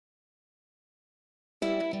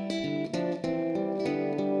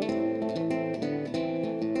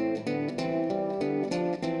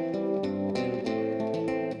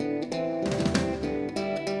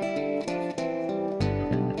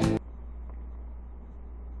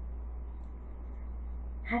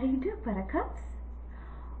How do you do, buttercups?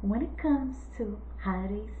 When it comes to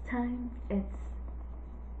holidays time, it's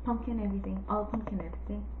pumpkin everything, all pumpkin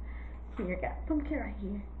everything. Here, got pumpkin right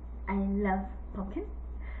here. I love pumpkin.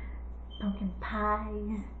 Pumpkin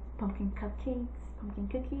pies, pumpkin cupcakes, pumpkin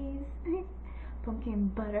cookies, pumpkin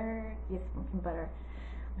butter. Yes, pumpkin butter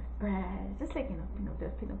with bread. Just like,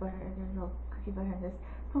 there's peanut butter, there's no cookie butter, there's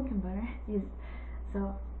pumpkin butter. Yes.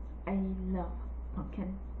 So I love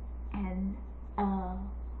pumpkin. And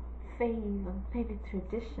favorite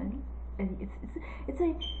tradition. It's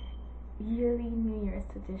a yearly New Year's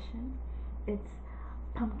tradition. It's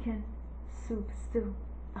pumpkin soup stew.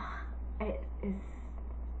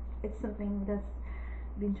 It's something that's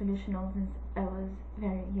been traditional since I was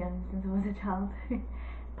very young, since I was a child.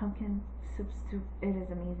 Pumpkin soup stew. It is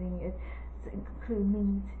amazing. It includes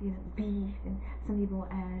meat, beef, and some people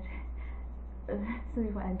add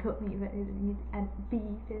goat meat, but you add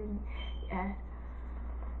beef and add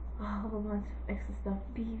a whole bunch of extra stuff,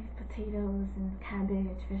 beef, potatoes, and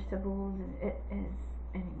cabbage, vegetables, and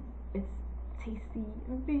it's tasty,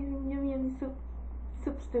 amazing, yummy soup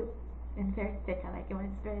stew, and very thick. I like it when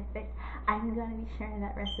it's very thick. I'm gonna be sharing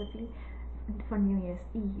that recipe for New Year's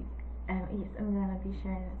Eve. Yes, I'm gonna be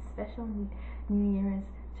sharing a special New Year's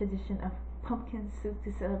tradition of pumpkin soup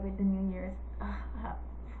to celebrate the New Year's.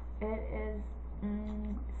 It is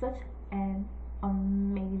such an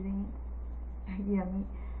amazing, yummy,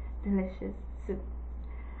 delicious soup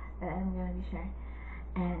that I'm gonna be sharing.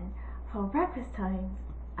 And for breakfast times,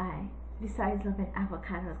 besides loving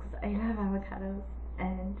avocados, because I love avocados,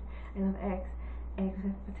 and I love eggs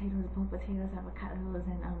with potatoes, boiled potatoes, avocados,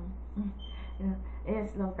 and I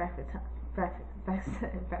just love breakfast time,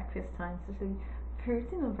 especially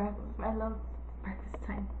fruits. I love breakfast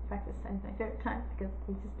time. Breakfast time is my favorite time because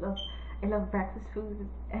I love breakfast food,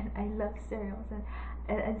 and I love cereals, and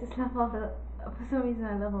I just love for some reason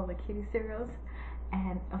I love all the kitty cereals.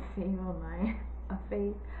 And a fave of mine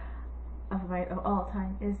of all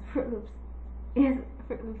time is Fruit Loops. Yes,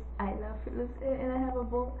 Fruit Loops. I love Fruit Loops, and I have a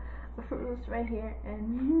bowl of Fruit Loops right here,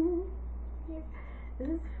 and here, this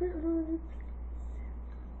is Fruit Loops.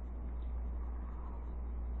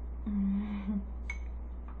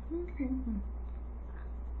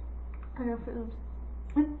 I love Fruit Loops.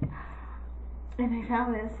 And I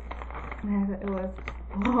found this, and it was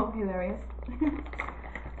hilarious.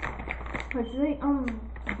 But it's like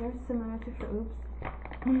very similar to Fruit Loops.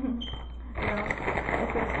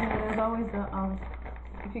 There's always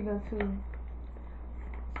if you go to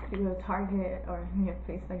Target or a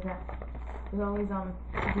place like that, there's always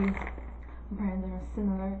these brands that are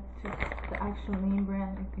similar to the actual main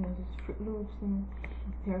brand. Like, there's Fruit Loops, and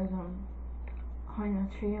there's Honey Nut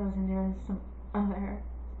Cheerios, and there's some other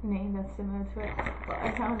name that's similar to it. But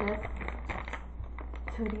I found this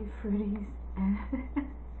Tutti Fruities, and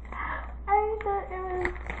I thought it was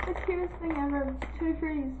the cutest thing ever. Tutti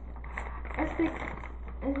Fruities. I think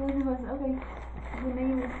it was okay. The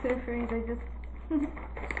name is Tutti Fruities. I just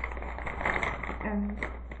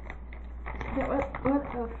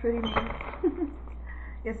what a fruity name.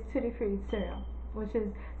 Yes, Tutti Fruities cereal, which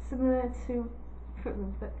is similar to Fruit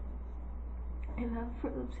Loops, but I love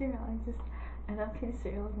Fruit Loop cereal. I love kitty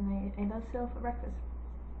cereals, and I love cereal for breakfast.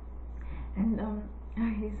 And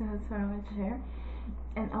okay, so that's what I want to share.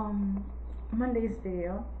 And Monday's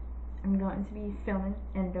video, I'm going to be filming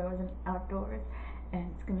indoors and outdoors,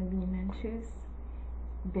 and it's gonna be men shoes,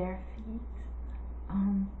 bare feet,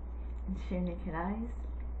 and sheer naked eyes.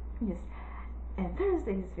 Yes. And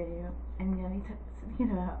Thursday's video, I'm gonna be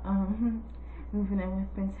speaking about moving in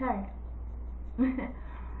with Prince Harry.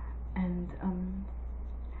 And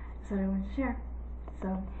that's what I want to share. So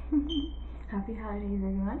happy holidays,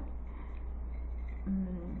 everyone.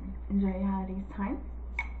 Enjoy your holidays time,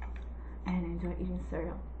 and enjoy eating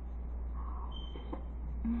cereal.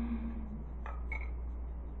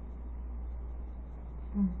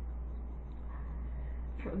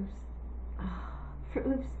 Fruit Loops. Fruit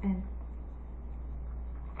Loops and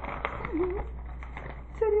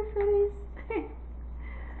Tutti Fruities.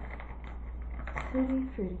 Tutti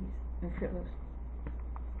Fruities and Fruit Loops.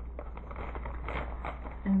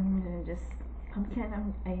 And then just pumpkin.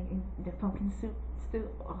 The pumpkin soup stew.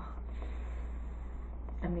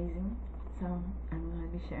 Amazing. So I'm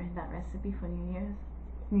going to be sharing that recipe for New Year's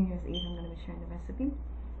Eve. I'm going to be sharing the recipe.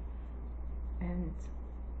 And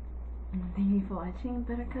thank you for watching,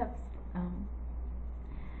 buttercups.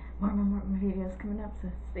 More videos coming up, so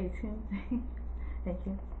stay tuned. Thank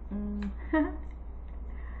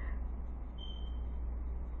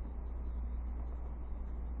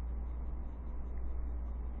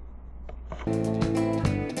you.